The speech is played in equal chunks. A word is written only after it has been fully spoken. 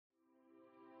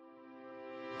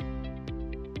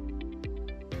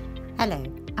Hello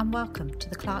and welcome to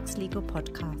the Clarks Legal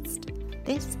Podcast.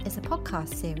 This is a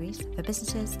podcast series for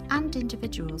businesses and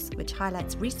individuals which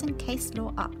highlights recent case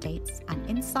law updates and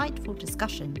insightful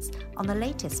discussions on the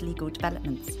latest legal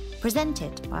developments,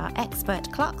 presented by our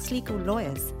expert Clarks Legal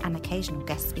lawyers and occasional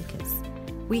guest speakers.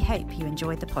 We hope you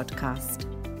enjoy the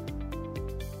podcast.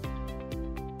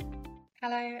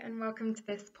 Hello and welcome to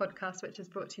this podcast, which is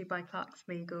brought to you by Clarks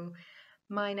Legal.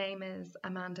 My name is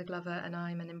Amanda Glover and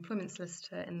I'm an employment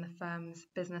solicitor in the firm's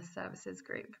Business Services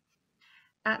Group.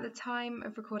 At the time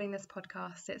of recording this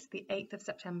podcast, it's the 8th of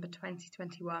September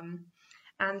 2021,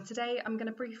 and today I'm going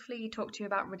to briefly talk to you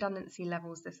about redundancy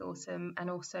levels this autumn and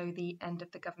also the end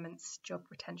of the government's job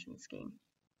retention scheme.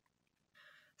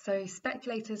 So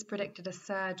speculators predicted a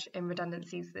surge in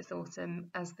redundancies this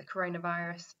autumn as the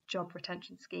coronavirus job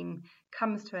retention scheme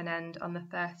comes to an end on the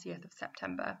 30th of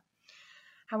September.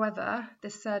 However,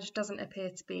 this surge doesn't appear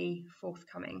to be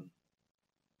forthcoming.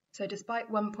 So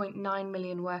despite 1.9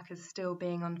 million workers still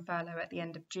being on furlough at the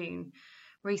end of June,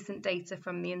 recent data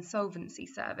from the Insolvency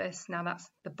Service, now that's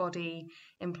the body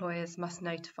employers must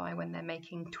notify when they're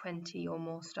making 20 or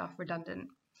more staff redundant.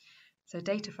 So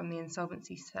data from the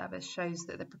Insolvency Service shows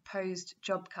that the proposed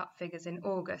job cut figures in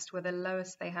August were the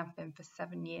lowest they have been for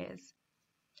 7 years.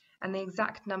 And the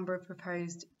exact number of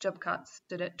proposed job cuts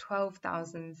stood at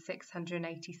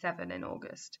 12,687 in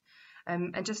August.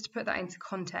 And just to put that into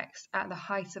context, at the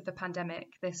height of the pandemic,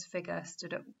 this figure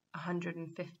stood at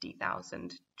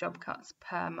 150,000 job cuts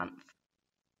per month.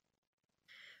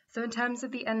 So in terms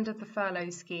of the end of the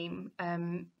furlough scheme,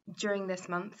 during this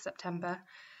month, September,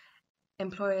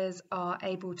 employers are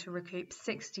able to recoup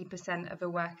 60% of a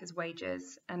worker's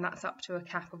wages, and that's up to a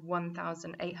cap of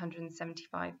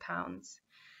 £1,875.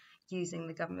 using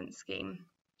the government scheme.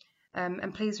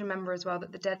 And please remember as well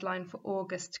that the deadline for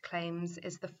August claims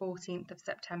is the 14th of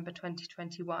September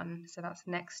 2021, so that's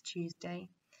next Tuesday.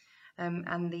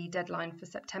 And the deadline for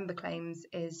September claims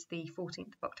is the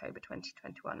 14th of October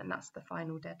 2021, and that's the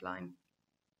final deadline.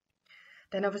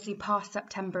 Then obviously past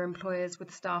September, employers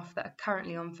with staff that are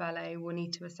currently on furlough will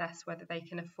need to assess whether they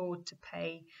can afford to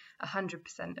pay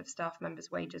 100% of staff members'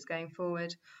 wages going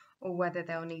forward, or whether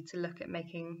they'll need to look at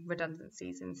making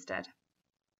redundancies instead.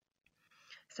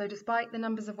 So despite the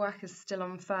numbers of workers still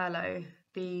on furlough,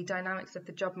 the dynamics of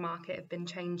the job market have been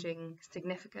changing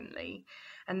significantly,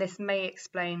 and this may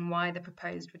explain why the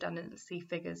proposed redundancy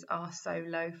figures are so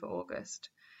low for August.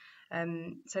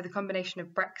 So the combination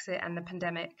of Brexit and the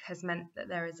pandemic has meant that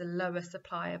there is a lower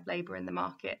supply of labour in the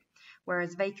market,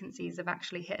 whereas vacancies have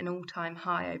actually hit an all-time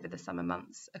high over the summer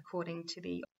months, according to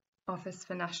the Office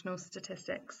for National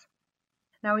Statistics.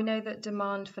 Now we know that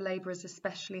demand for labour is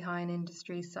especially high in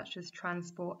industries such as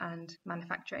transport and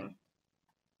manufacturing.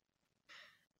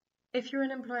 If you're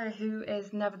an employer who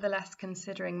is nevertheless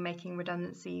considering making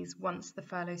redundancies once the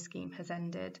furlough scheme has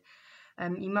ended,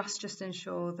 you must just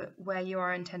ensure that where you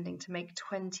are intending to make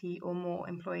 20 or more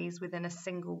employees within a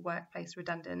single workplace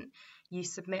redundant, you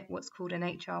submit what's called an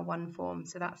HR1 form.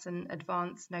 So that's an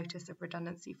advance notice of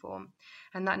redundancy form,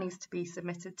 and that needs to be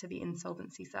submitted to the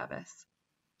Insolvency Service.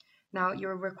 Now,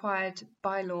 you're required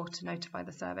by law to notify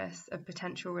the service of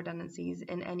potential redundancies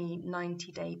in any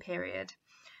 90-day period,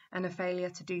 and a failure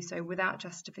to do so without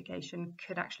justification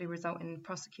could actually result in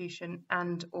prosecution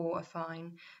and or a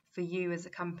fine for you as a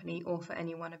company or for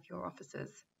any one of your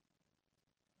officers.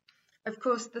 Of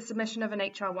course, the submission of an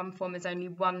HR1 form is only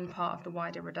one part of the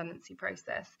wider redundancy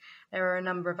process. There are a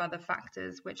number of other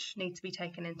factors which need to be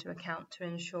taken into account to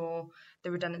ensure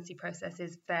the redundancy process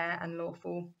is fair and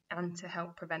lawful and to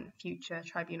help prevent future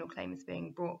tribunal claims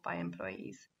being brought by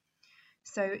employees.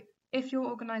 So if your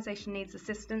organisation needs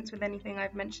assistance with anything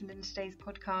I've mentioned in today's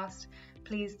podcast,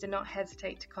 please do not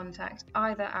hesitate to contact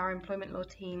either our employment law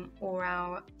team or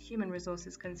our human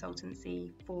resources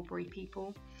consultancy, Forbury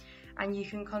People. And you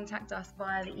can contact us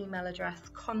via the email address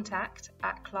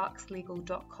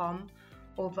contact@clarkslegal.com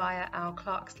or via our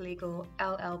Clarks Legal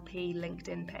LLP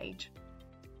LinkedIn page.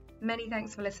 Many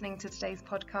thanks for listening to today's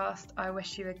podcast. I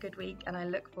wish you a good week and I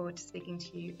look forward to speaking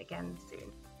to you again soon.